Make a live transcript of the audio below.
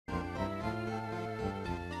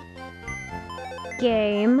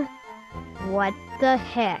game? What the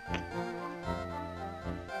heck?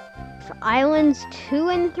 Islands 2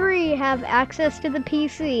 and 3 have access to the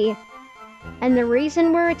PC, and the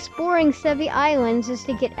reason we're exploring Sevi Islands is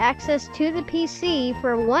to get access to the PC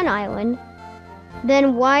for one island.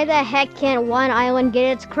 Then why the heck can't one island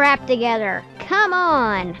get its crap together? Come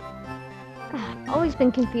on! Always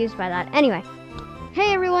been confused by that. Anyway.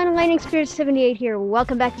 Hey everyone, Lightning Spirit 78 here.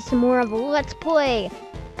 Welcome back to some more of Let's Play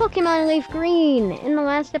Pokemon Leaf Green. In the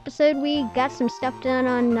last episode, we got some stuff done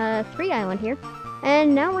on 3 Island here.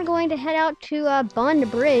 And now we're going to head out to Bond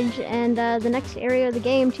Bridge and the next area of the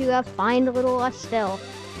game to find a little Lostelle.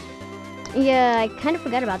 Yeah, I kind of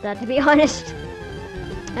forgot about that, to be honest.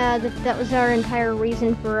 That was our entire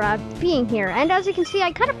reason for being here. And as you can see,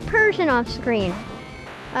 I cut a Persian off screen.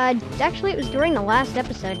 Actually, it was during the last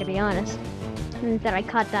episode, to be honest, that I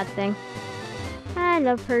caught that thing. I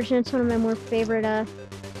love Persian. It's one of my more favorite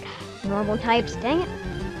normal types. Dang it.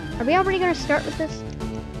 Are we already going to start with this?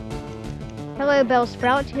 Hello,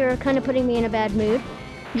 Bellsprout. You're kind of putting me in a bad mood.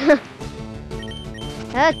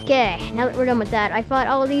 Okay, now that we're done with that, I fought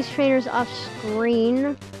all of these trainers off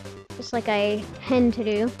screen, just like I tend to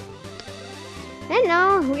do. And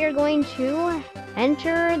now we are going to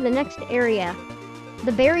enter the next area,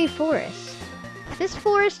 the Berry Forest. This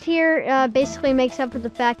forest here basically makes up for the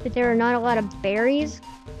fact that there are not a lot of berries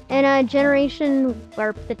in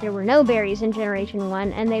that there were no berries in Generation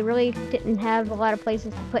 1, and they really didn't have a lot of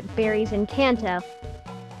places to put berries in Kanto,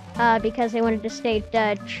 because they wanted to stay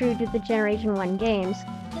true to the Generation 1 games.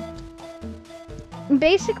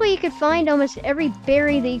 Basically, you could find almost every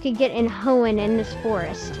berry that you could get in Hoenn in this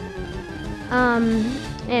forest.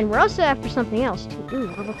 And we're also after something else, too. Ooh,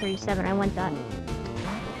 level 37, I want that.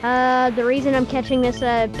 The reason I'm catching this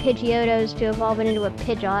Pidgeotto is to evolve it into a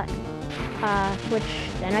Pidgeot, which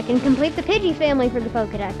then I can complete the Pidgey family for the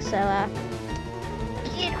Pokedex, so,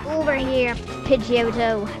 get over here,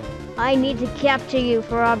 Pidgeotto. I need to capture you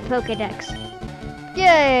for our Pokedex.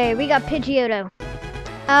 Yay, we got Pidgeotto.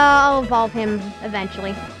 I'll evolve him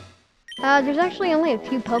eventually. There's actually only a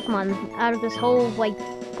few Pokemon out of this whole, like,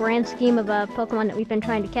 grand scheme of Pokemon that we've been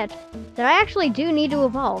trying to catch that I actually do need to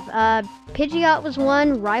evolve. Pidgeot was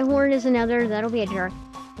one, Rhyhorn is another, that'll be a jerk.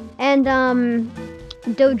 And,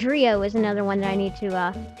 Dodrio is another one that I need to,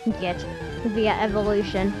 get via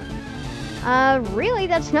evolution. Really,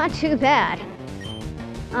 that's not too bad.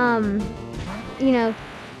 You know,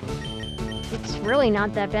 it's really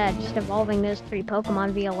not that bad, just evolving those 3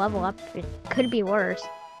 Pokemon via level up. It could be worse.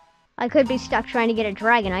 I could be stuck trying to get a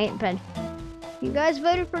Dragonite, but you guys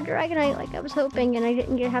voted for Dragonite like I was hoping, and I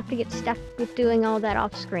didn't have to get stuck with doing all that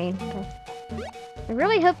off screen. But I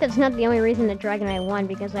really hope that's not the only reason that Dragonite won,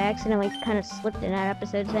 because I accidentally kind of slipped in that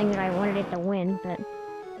episode saying that I wanted it to win,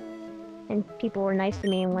 and people were nice to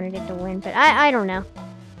me and wanted it to win, but I don't know.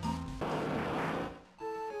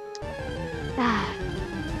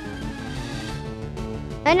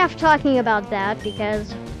 Enough talking about that,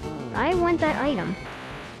 because I want that item.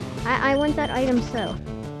 I want that item so.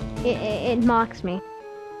 It mocks me.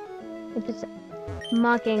 It's just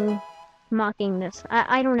mocking this.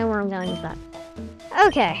 I don't know where I'm going with that.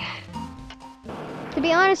 Okay. To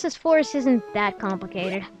be honest, this forest isn't that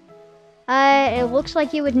complicated. It looks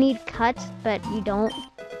like you would need cuts, but you don't.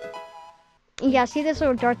 Yeah, see those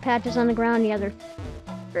little dark patches on the ground? Yeah, they're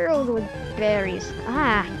filled with berries.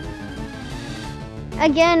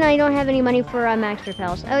 Again, I don't have any money for max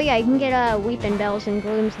repels. Oh yeah, you can get Weeping Bells and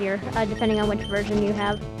Glooms here, depending on which version you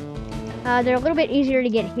have. They're a little bit easier to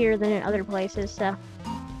get here than in other places, so.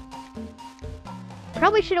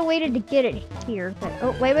 Probably should have waited to get it here, but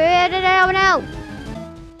oh, wait, no!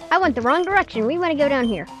 I went the wrong direction. We want to go down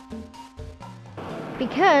here.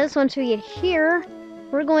 Because once we get here,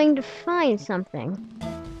 we're going to find something.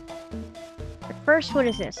 But first, what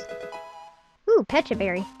is this? Ooh, Pecha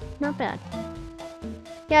Berry. Not bad.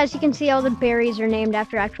 Yeah, as you can see, all the berries are named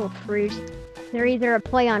after actual fruit. They're either a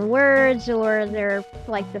play on words, or they're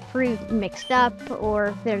like the fruit mixed up,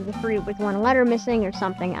 or they're the fruit with one letter missing or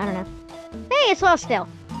something. I don't know. Hey, it's Lostelle.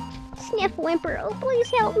 Sniff Whimper, oh please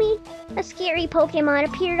help me. A scary Pokemon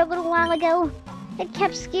appeared a little while ago. It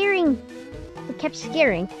kept scaring.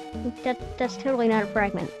 That's totally not a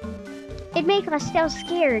fragment. It made Lostelle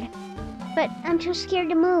scared. But I'm too scared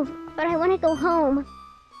to move. But I want to go home.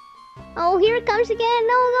 Oh, here it comes again.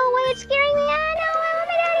 No, go away. It's scaring me.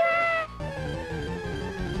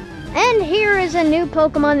 And here is a new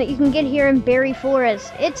Pokemon that you can get here in Berry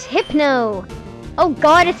Forest. It's Hypno. Oh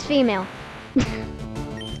god, it's female.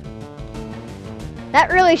 That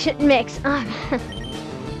really shouldn't mix.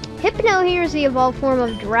 Hypno here is the evolved form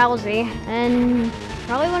of Drowsy, and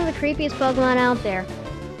probably one of the creepiest Pokemon out there.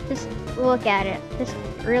 Just look at it. Just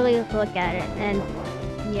really look at it, and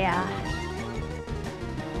yeah.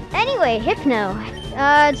 Anyway, Hypno.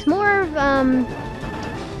 It's more of,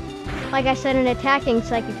 like I said, an attacking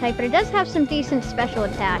psychic type, but it does have some decent special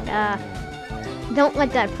attack. Don't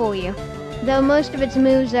let that fool you. Though most of its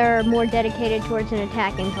moves are more dedicated towards an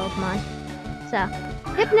attacking Pokemon. So,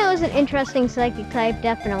 Hypno is an interesting psychic type,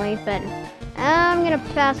 definitely, but I'm gonna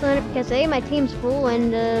pass on it because A, my team's full,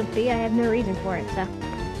 and B, I have no reason for it, so.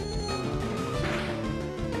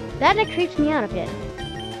 That creeps me out a bit.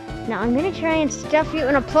 Now I'm gonna try and stuff you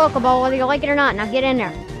in a Pokeball whether you like it or not. Now get in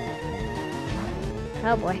there.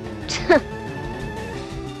 Oh boy.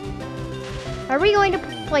 Are we going to,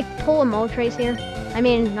 like, pull a Moltres here? I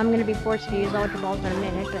mean, I'm gonna be forced to use Ultra Balls in a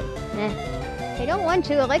minute, but I don't want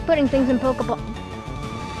to. I like putting things in Pokeball.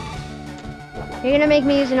 You're gonna make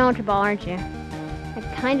me use an Ultra Ball, aren't you? I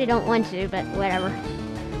kinda don't want to, but whatever.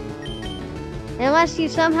 Unless you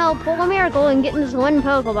somehow pull a miracle and get in this one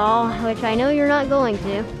Pokeball, which I know you're not going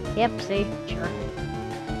to. Yep, see? Sure.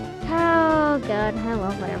 Oh, God. Oh,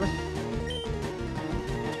 well, whatever.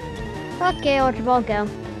 Okay, Ultra Ball, go.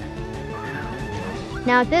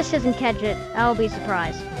 Now, if this doesn't catch it, I'll be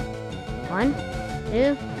surprised. 1,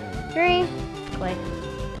 2, 3, click.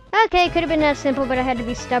 Okay, could have been that simple, but I had to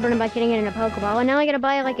be stubborn about getting it in a Pokeball, and now I gotta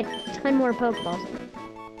buy, like, a ton more Pokeballs.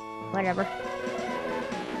 Whatever.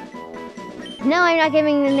 No, I'm not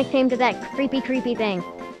giving a nickname to that creepy thing.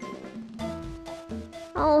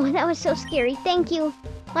 Oh, that was so scary. Thank you.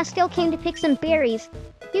 Lostelle came to pick some berries.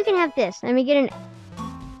 You can have this. Let me get an...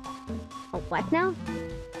 A what now?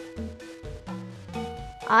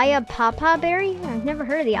 Ayapapa berry? I've never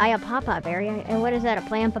heard of the Ayapapa berry. And what is that, a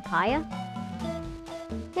plant papaya?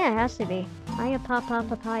 Yeah, it has to be. Ayapapa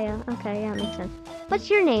papaya. Okay, yeah, makes sense. What's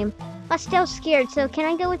your name? Lostelle's scared, so can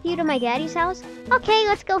I go with you to my daddy's house? Okay,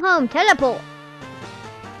 let's go home. Teleport!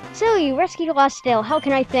 So, you rescued Lostelle. How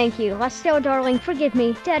can I thank you? Lostelle, darling, forgive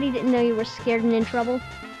me. Daddy didn't know you were scared and in trouble.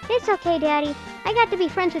 It's okay, Daddy. I got to be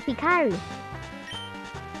friends with Hikaru.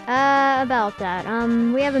 About that.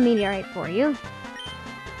 We have a meteorite for you.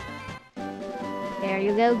 There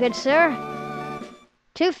you go, good sir.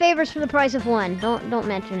 2 favors for the price of 1. Don't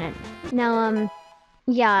mention it. Now,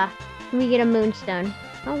 yeah, we get a moonstone.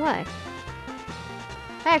 Oh, why?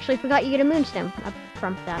 I actually forgot you get a moonstone up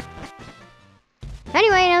from that.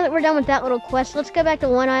 Anyway, now that we're done with that little quest, let's go back to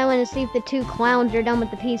One Island and see if the 2 clowns are done with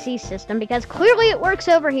the PC system, because clearly it works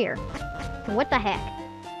over here. So what the heck?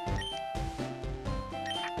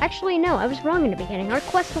 Actually, no, I was wrong in the beginning. Our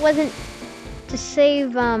quest wasn't to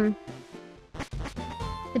save, the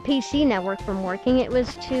PC network from working. It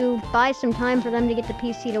was to buy some time for them to get the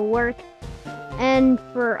PC to work, and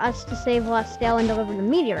for us to save Lostelle and deliver the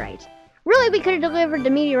meteorite. Really, we could have delivered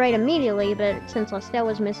the meteorite immediately, but since Lostelle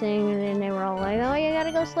was missing, and then they were all like, oh, you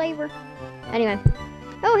gotta go slave her. Anyway.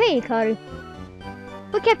 Oh, hey, Hikaru.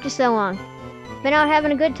 What kept you so long? Been out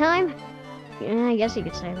having a good time? Yeah, I guess you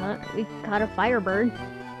could say that. We caught a firebird.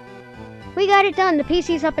 We got it done. The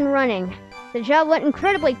PC's up and running. The job went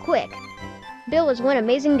incredibly quick. Bill was one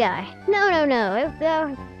amazing guy. No.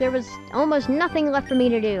 There was almost nothing left for me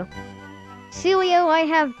to do. Celio, I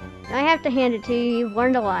have to hand it to you. You've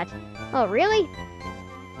learned a lot. Oh, really?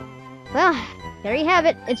 Well, there you have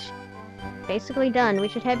it. It's basically done. We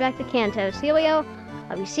should head back to Kanto. Celio,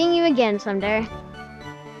 I'll be seeing you again someday.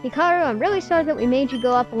 Hikaru, I'm really sorry that we made you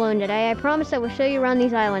go up alone today. I promise I will show you around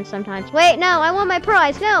these islands sometimes. Wait, no, I want my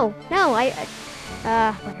prize. No, whatever.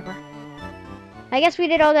 I guess we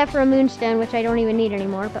did all that for a moonstone, which I don't even need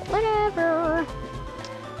anymore, but whatever.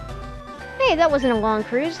 Hey, that wasn't a long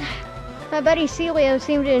cruise. My buddy Celio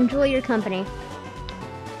seemed to enjoy your company.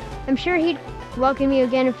 I'm sure he'd welcome you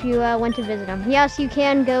again if you went to visit him. Yes, you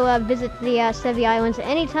can go visit the Sevi Islands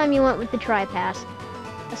anytime you want with the Tri-Pass.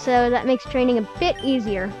 So that makes training a bit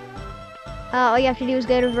easier. All you have to do is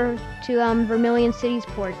go to Vermilion City's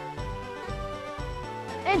port.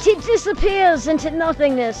 And he disappears into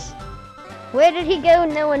nothingness. Where did he go?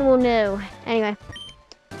 No one will know. Anyway.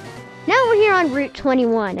 Now we're here on Route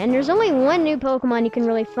 21, and there's only one new Pokemon you can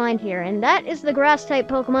really find here, and that is the Grass-type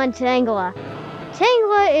Pokemon Tangela.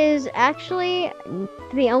 Tangela is actually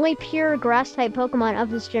the only pure Grass-type Pokemon of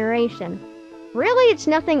this generation. Really, it's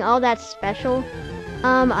nothing all that special.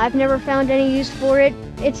 I've never found any use for it.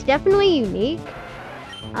 It's definitely unique.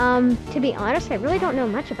 To be honest, I really don't know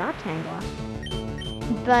much about Tangela.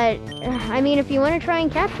 But, I mean, if you want to try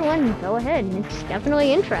and capture one, go ahead. It's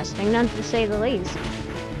definitely interesting, not to say the least.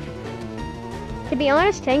 To be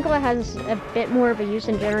honest, Tangela has a bit more of a use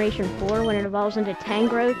in Generation 4 when it evolves into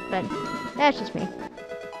Tangrowth, but that's just me.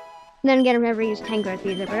 Then again, I've never used Tangrowth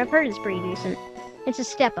either, but I've heard it's pretty decent. It's a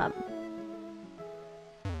step up.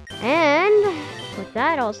 And with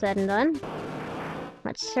that all said and done,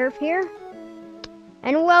 let's surf here.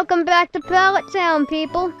 And welcome back to Pallet Town,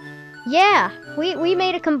 people. Yeah, we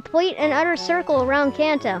made a complete and utter circle around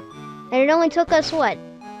Kanto. And it only took us, what,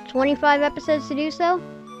 25 episodes to do so?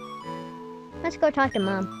 Let's go talk to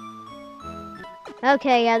Mom.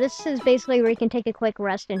 Okay, yeah, this is basically where you can take a quick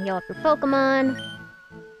rest and heal up your Pokemon.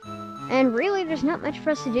 And really, there's not much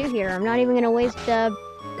for us to do here. I'm not even going to waste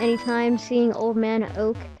any time seeing Old Man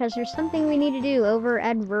Oak, because there's something we need to do over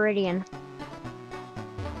at Viridian.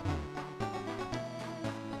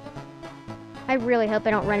 I really hope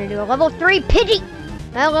I don't run into a level 3 Pidgey!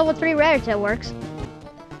 Well, level 3 Rattata works.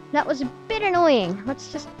 That was a bit annoying.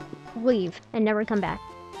 Let's just leave and never come back.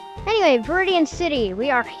 Anyway, Viridian City, we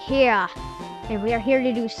are here. And we are here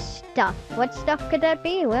to do stuff. What stuff could that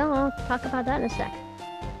be? Well, I'll talk about that in a sec.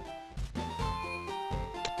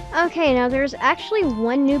 Okay, now there's actually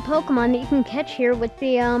one new Pokemon that you can catch here with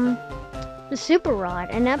the Super Rod,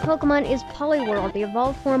 and that Pokemon is Poliwhirl, the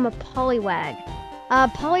evolved form of Poliwag.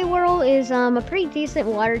 Poliwhirl is a pretty decent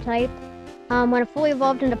water type. When it fully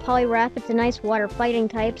evolved into Poliwrath, it's a nice water fighting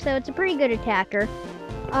type, so it's a pretty good attacker.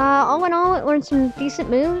 All in all, it learns some decent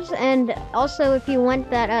moves, and also if you want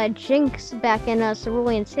that Jinx back in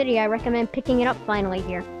Cerulean City, I recommend picking it up finally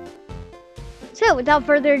here. So, without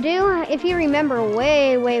further ado, if you remember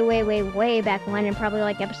way back when, in probably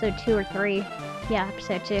like episode 2 or 3. Yeah,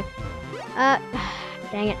 episode 2.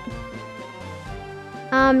 Dang it.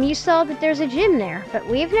 You saw that there's a gym there, but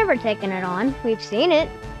we've never taken it on. We've seen it.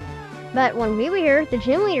 But when we were here, the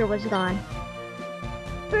gym leader was gone.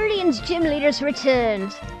 Viridian's gym leader's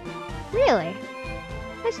returned. Really?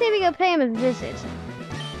 I say we go pay him a visit.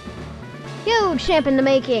 Yo, champ in the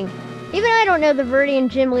making. Even I don't know the Viridian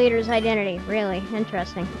gym leader's identity. Really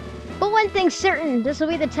interesting. But one thing's certain, this will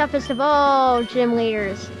be the toughest of all gym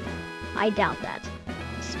leaders. I doubt that.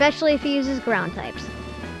 Especially if he uses ground types.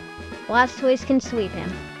 Blastoise can sweep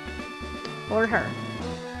him. Or her.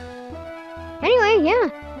 Anyway, yeah.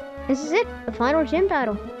 This is it. The final gym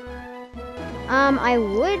battle. I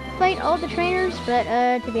would fight all the trainers, but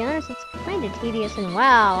to be honest, it's kind of tedious and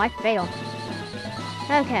wow, I failed.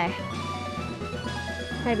 Okay.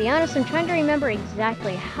 To be honest, I'm trying to remember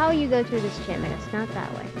exactly how you go through this gym, and it's not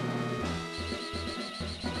that way.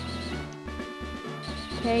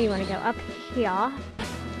 Okay, you want to go up here.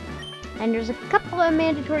 And there's a couple of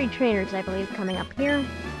mandatory trainers, I believe, coming up here.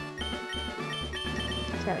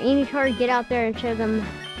 So, Enitar, get out there and show them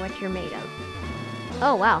what you're made of.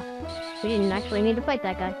 Oh, wow. We didn't actually need to fight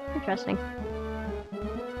that guy. Interesting.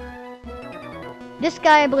 This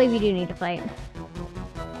guy, I believe you do need to fight.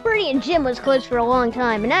 Viridian Gym was closed for a long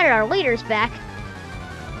time, and now that our leader's back...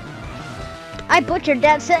 I butchered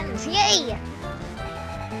that sentence, yay!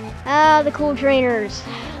 Ah, the cool trainers.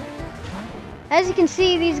 As you can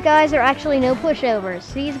see, these guys are actually no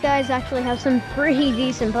pushovers. These guys actually have some pretty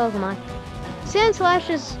decent Pokemon. Sandslash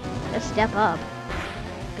is a step up.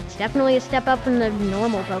 It's definitely a step up from the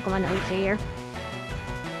normal Pokemon that we see here.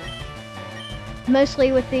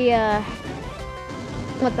 Mostly with the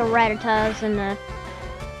Rattatas and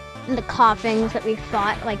the Coughings that we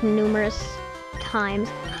fought like numerous times.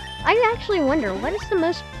 I actually wonder, what is the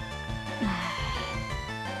most...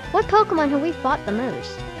 What Pokemon have we fought the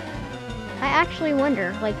most? I actually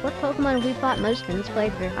wonder, like, what Pokemon have we fought most in this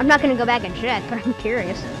playthrough? I'm not gonna go back and check, but I'm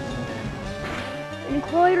curious.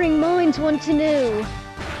 Inquiring minds want to know.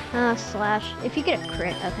 Slash. If you get a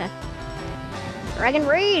crit, okay. Dragon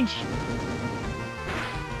Rage!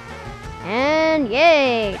 And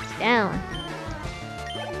yay! It's down.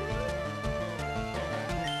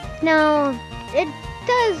 Now, it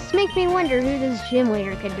does make me wonder who this gym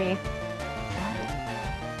leader could be.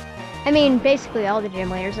 I mean, basically all the gym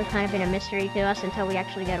leaders have kind of been a mystery to us until we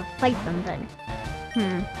actually go to fight them, but...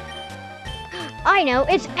 I know!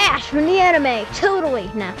 It's Ash from the anime!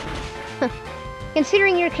 Totally! No.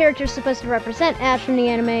 Considering your character's supposed to represent Ash from the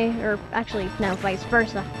anime, or actually, no, vice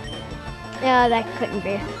versa. Yeah, that couldn't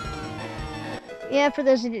be. Yeah, for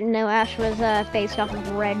those who didn't know, Ash was based off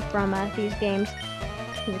of Red from these games.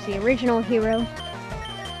 He was the original hero.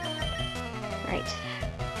 Right.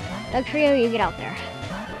 Dugtrio, you get out there.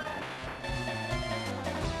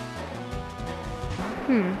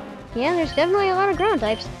 Yeah, there's definitely a lot of ground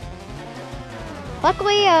types.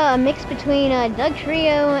 Luckily, a mix between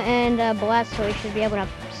Dugtrio and Blastoise should be able to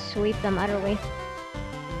sweep them utterly.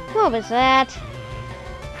 What was that?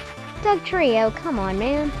 Dugtrio, come on,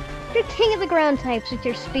 man. You're king of the ground types with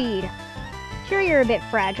your speed. Sure, you're a bit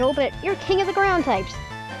fragile, but you're king of the ground types.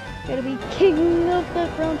 Gotta be king of the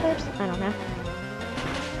ground types? I don't know.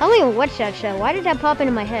 I don't even watch that show. Why did that pop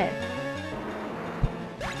into my head?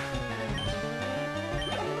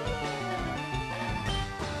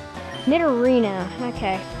 Nidorino.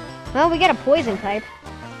 Okay. Well, we got a poison type.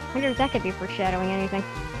 Wonder if that could be foreshadowing anything.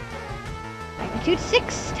 Magnitude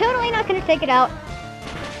 6. Totally not gonna take it out.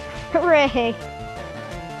 Hooray.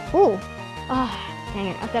 Ooh. Ah, dang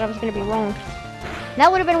it. I thought I was gonna be wrong.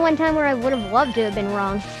 That would have been one time where I would have loved to have been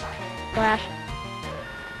wrong. Flash.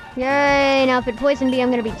 Yay. Now if it poisoned me, I'm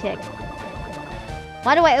gonna be ticked.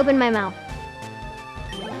 Why do I open my mouth?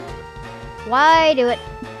 Why do it?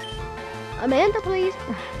 Amanda, please.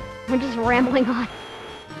 We're just rambling on.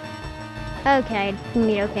 Okay,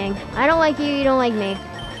 Nidoking. I don't like you, you don't like me.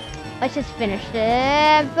 Let's just finish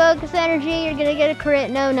it. Focus energy, you're gonna get a crit.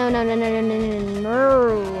 No, no, no, no, no, no, no, no,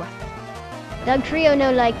 no. Doug Trio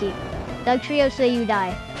no likey. Doug Trio say you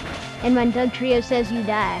die. And when Doug Trio says you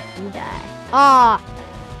die, you die. Ah,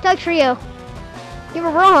 Doug Trio. You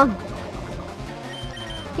were wrong.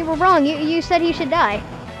 You were wrong. You said he should die.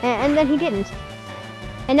 And then he didn't.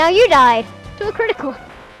 And now you died. To a critical.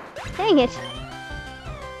 Dang it.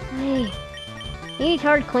 Hey. He needs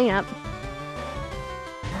hard cleanup.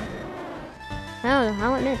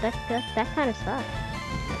 I'll admit, that kind of sucks.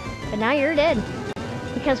 But now you're dead.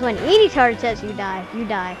 Because when Enitard says you die, you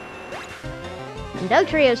die. When Doug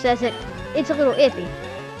Trio says it, it's a little iffy.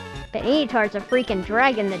 But Enitard's a freaking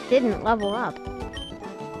dragon that didn't level up.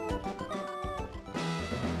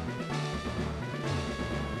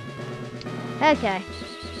 Okay.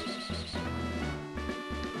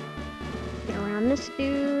 Get around this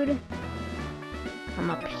dude.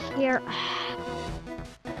 Come up here.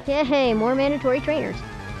 Yay, more mandatory trainers.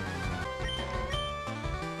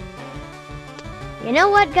 You know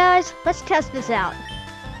what, guys? Let's test this out.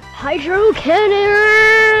 Hydro Cannon!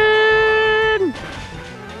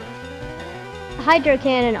 Hydro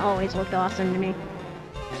Cannon always looked awesome to me.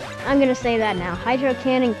 I'm gonna say that now. Hydro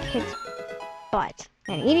Cannon kicks butt.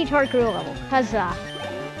 And Enitard grew a level. Huzzah.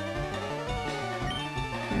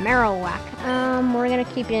 Marowak. We're gonna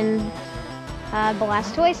keep in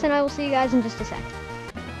Blastoise, and I will see you guys in just a sec.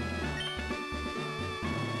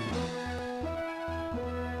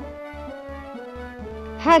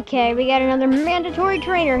 Okay, we got another mandatory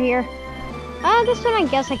trainer here. This one I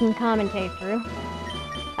guess I can commentate through.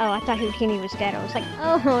 Oh, I thought Houdini was dead. I was like,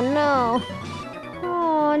 oh no.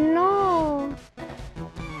 Oh no.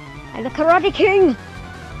 I'm the Karate King!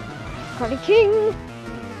 Karate King!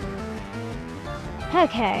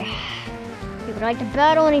 Okay. He would like to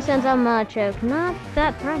battle and he sends out Machoke. Not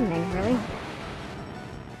that threatening, really.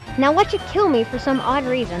 Now watch it kill me for some odd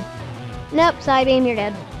reason. Nope, Psybeam, you're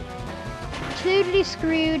dead. Totally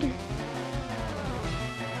screwed.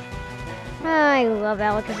 I love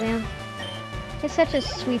Alakazam. It's such a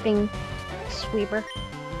sweeping sweeper.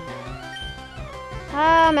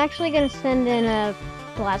 I'm actually gonna send in a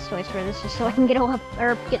Blastoise for this just so I can get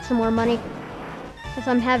get some more money. Because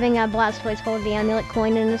I'm having a Blastoise hold the amulet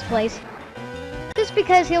coin in this place. Just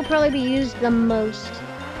because he'll probably be used the most.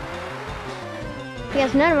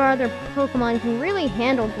 Because none of our other Pokemon can really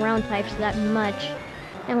handle ground types that much.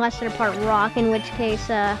 Unless they're part rock, in which case,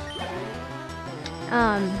 Doug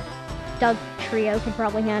Trio could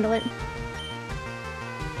probably handle it.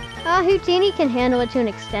 Houdini can handle it to an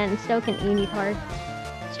extent, and so can Enitard.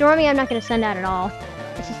 Stormy, I'm not going to send out at all.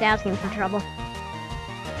 It's just asking for trouble.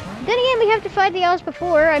 Then again, we have to fight the elves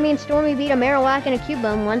before. I mean, Stormy beat a Marowak and a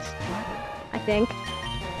Cubone once. I think.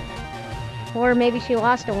 Or maybe she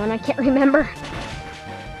lost to one, I can't remember.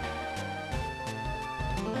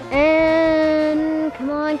 And come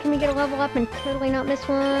on, can we get a level up and totally not miss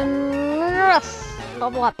one? Yes!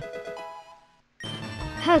 Level up.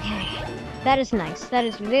 Okay. That is nice. That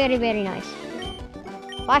is very, very nice.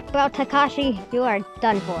 Black Belt Takashi, you are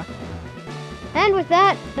done for. And with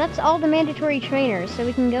that, that's all the mandatory trainers, so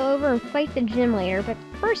we can go over and fight the gym leader, but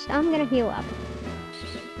first I'm gonna heal up.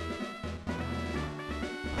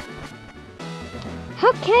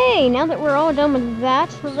 Okay, now that we're all done with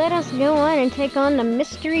that, let us go on and take on the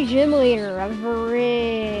mystery gym leader of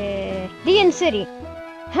Viridian City.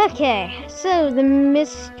 Okay, so the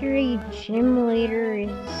mystery gym leader is...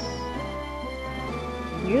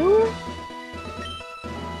 you?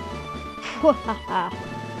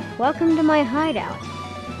 Welcome to my hideout.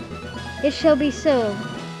 It shall be so,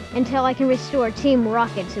 until I can restore Team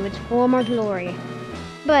Rocket to its former glory.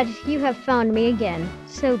 But you have found me again,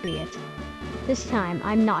 so be it. This time,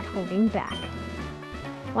 I'm not holding back.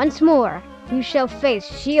 Once more, you shall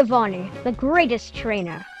face Giovanni, the greatest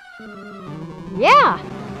trainer. Yeah!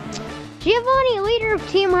 Giovanni, leader of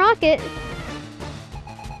Team Rocket,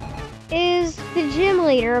 is the gym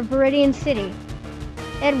leader of Viridian City.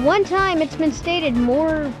 At one time, it's been stated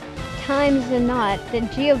more times than not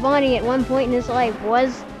that Giovanni at one point in his life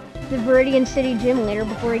was the Viridian City gym leader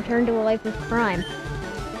before he turned to a life of crime.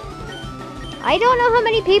 I don't know how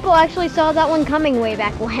many people actually saw that one coming way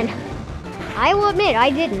back when. I will admit, I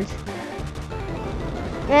didn't.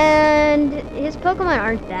 And his Pokemon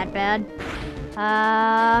aren't that bad.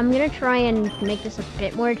 I'm gonna try and make this a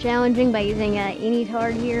bit more challenging by using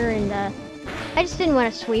Initard here, and I just didn't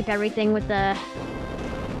want to sweep everything with the...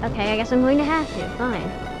 Okay, I guess I'm going to have to, fine.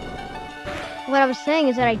 What I was saying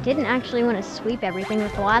is that I didn't actually want to sweep everything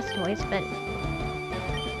with Blastoise, but...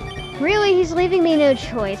 Really, he's leaving me no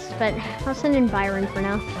choice, but I'll send in Byron for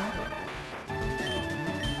now.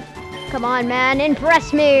 Come on, man,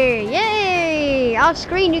 impress me! Yay! Off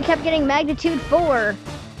screen, you kept getting magnitude 4.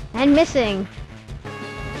 And missing.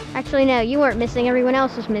 Actually, no, you weren't missing. Everyone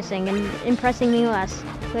else was missing and impressing me less,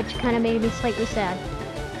 which kind of made me slightly sad.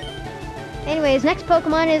 Anyways, next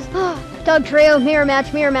Pokemon is Dog Trio, Mirror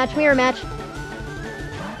Match, Mirror Match, Mirror Match.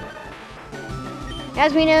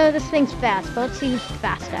 As we know, this thing's fast, but let's see who's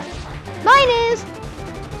faster. Mine is!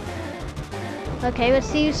 Okay, let's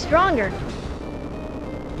see who's stronger.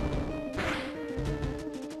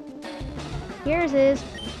 Yours is.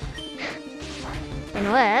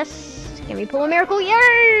 Unless, can we pull a miracle?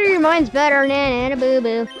 Yay! Mine's better. Nana boo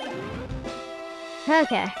boo.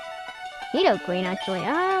 Okay. Nidoqueen, actually.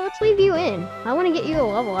 Let's leave you in. I want to get you a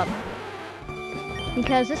level up.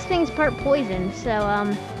 Because this thing's part poison,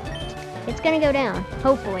 so, it's gonna go down.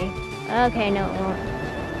 Hopefully. Okay, no, it won't.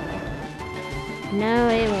 No,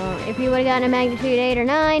 it won't. If you would've gotten a magnitude 8 or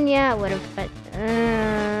 9, yeah, it would've, but,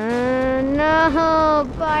 no,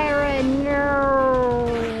 Byron, no.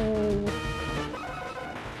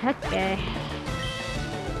 Okay.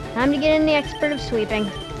 Time to get in the expert of sweeping.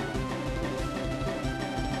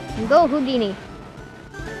 And go, Houdini.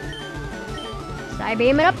 Side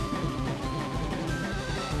beam it up.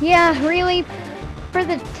 Yeah, really? For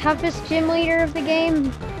the toughest gym leader of the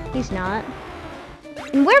game? He's not.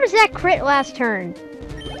 And where was that crit last turn?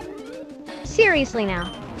 Seriously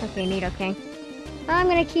now. Okay, Nidoking. I'm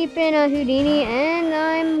gonna keep in a Houdini, and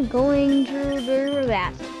I'm going to do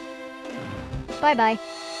that. Bye-bye.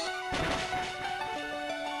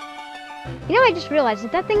 You know, I just realized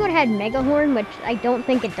that thing would have had Mega Horn, which I don't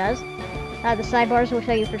think it does. The sidebars will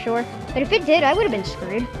show you for sure. But if it did, I would have been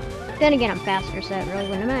screwed. Then again, I'm faster, so it really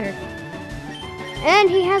wouldn't have mattered. And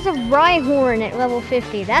he has a Rhyhorn at level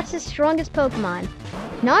 50. That's his strongest Pokemon.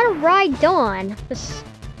 Not a Rhydon, the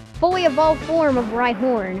fully evolved form of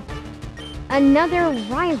Rhyhorn. Another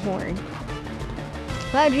Rhyhorn.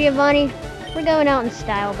 Wow, Giovanni. We're going out in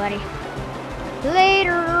style, buddy.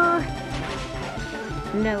 Later!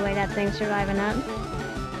 No way that thing's surviving that.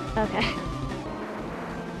 Okay.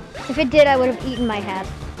 If it did, I would have eaten my hat.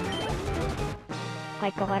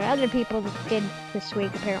 Like a lot of other people did this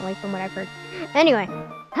week, apparently, from what I've heard. Anyway.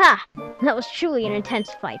 Ha! That was truly an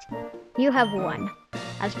intense fight. You have won.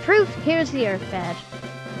 As proof, here's the Earth Badge.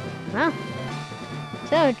 Well.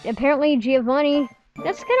 So, apparently Giovanni...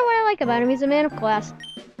 That's kind of what I like about him. He's a man of class.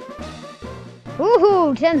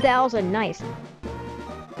 Woohoo! 10,000. Nice.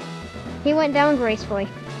 He went down gracefully.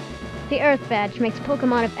 The Earth Badge makes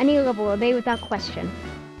Pokemon of any level obey without question.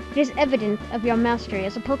 It is evidence of your mastery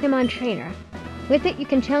as a Pokemon trainer. With it, you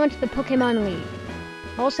can challenge the Pokemon League.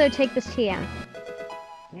 Also, take this TM.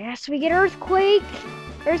 Yes, we get Earthquake!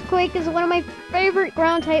 Earthquake is one of my favorite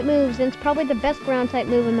Ground-type moves, and it's probably the best Ground-type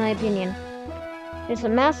move in my opinion. It's a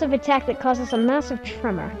massive attack that causes a massive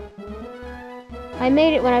tremor. I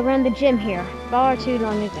made it when I ran the gym here, far too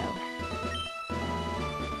long ago.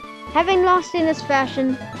 Having lost in this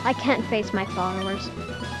fashion, I can't face my followers.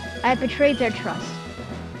 I have betrayed their trust.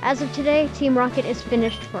 As of today, Team Rocket is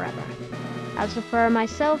finished forever. As for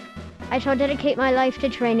myself, I shall dedicate my life to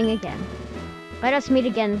training again. Let us meet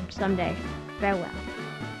again someday. Farewell.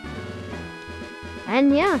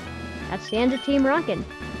 And yeah, that's the end of Team Rocket.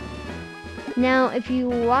 Now, if you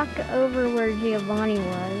walk over where Giovanni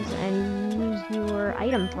was and use your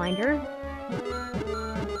item finder,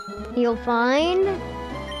 you'll find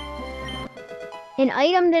an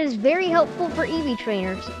item that is very helpful for EV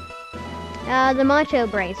trainers. The Macho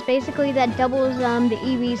Brace. Basically, that doubles the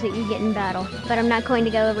EVs that you get in battle. But I'm not going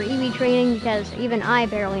to go over EV training because even I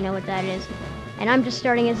barely know what that is. And I'm just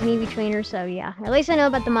starting as an EV trainer, so yeah. At least I know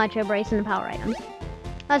about the Macho Brace and the power items.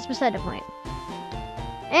 That's beside the point.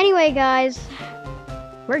 Anyway, guys,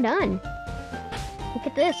 we're done. Look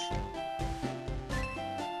at this.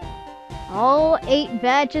 All 8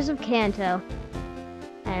 badges of Kanto.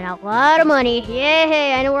 And a lot of money.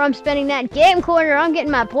 Yay! I know where I'm spending that. Game Corner! I'm getting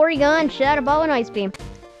my Porygon, Shadow Ball, and Ice Beam.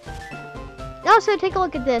 Also, take a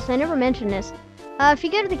look at this. I never mentioned this. If you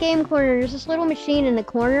go to the Game Corner, there's this little machine in the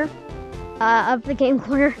corner of the Game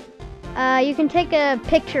Corner. You can take a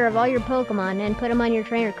picture of all your Pokemon and put them on your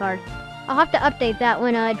trainer card. I'll have to update that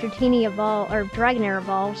when Dratini evolve or Dragonair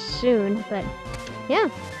evolves soon. But yeah,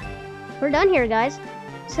 we're done here, guys.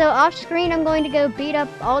 So off screen, I'm going to go beat up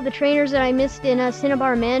all the trainers that I missed in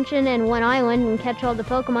Cinnabar Mansion and One Island and catch all the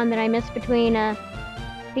Pokemon that I missed between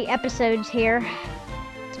the episodes here.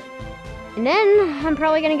 And then I'm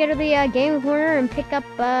probably gonna go to the game corner and pick up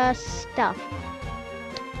stuff.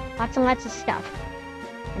 Lots and lots of stuff.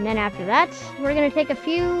 And then after that, we're gonna take a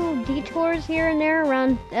few detours here and there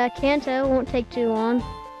around Kanto. Won't take too long.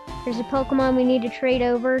 There's a Pokemon we need to trade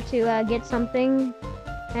over to get something.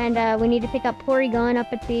 And we need to pick up Porygon up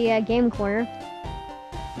at the game corner.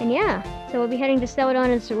 And yeah, so we'll be heading to Celadon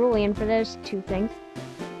and Cerulean for those two things.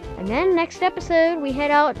 And then next episode, we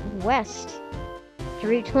head out west to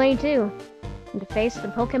Route 22 and to face the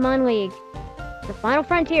Pokemon League. The final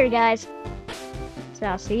frontier, guys. So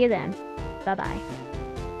I'll see you then. Bye-bye.